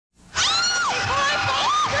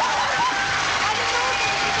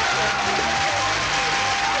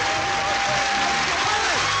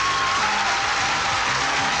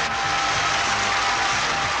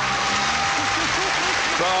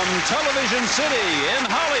Television City in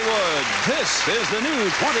Hollywood. This is the new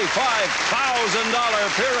 $25,000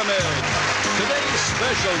 pyramid. Today's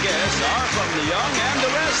special guests are from The Young and the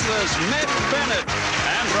Restless, Mick Bennett,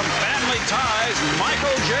 and from Family Ties,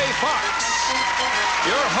 Michael J. Fox.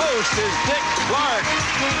 Your host is Dick Clark.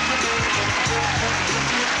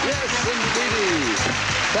 Yes, indeedy.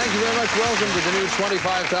 Thank you very much. Welcome to the new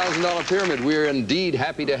 $25,000 pyramid. We're indeed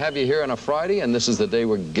happy to have you here on a Friday, and this is the day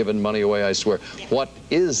we're giving money away, I swear. What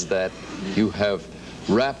is that you have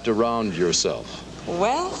wrapped around yourself?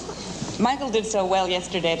 Well, Michael did so well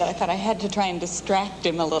yesterday that I thought I had to try and distract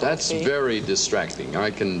him a little. That's very distracting.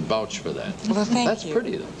 I can vouch for that. Well, thank you. That's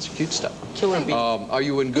pretty, though. It's cute stuff. Killer bee. Are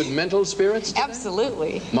you in good mental spirits today?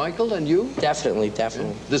 Absolutely. Michael, and you? Definitely.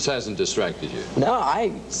 This hasn't distracted you? No,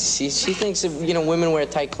 she thinks if, women wear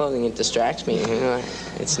tight clothing, it distracts me.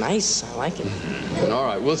 It's nice. I like it. All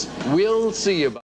right, we'll see about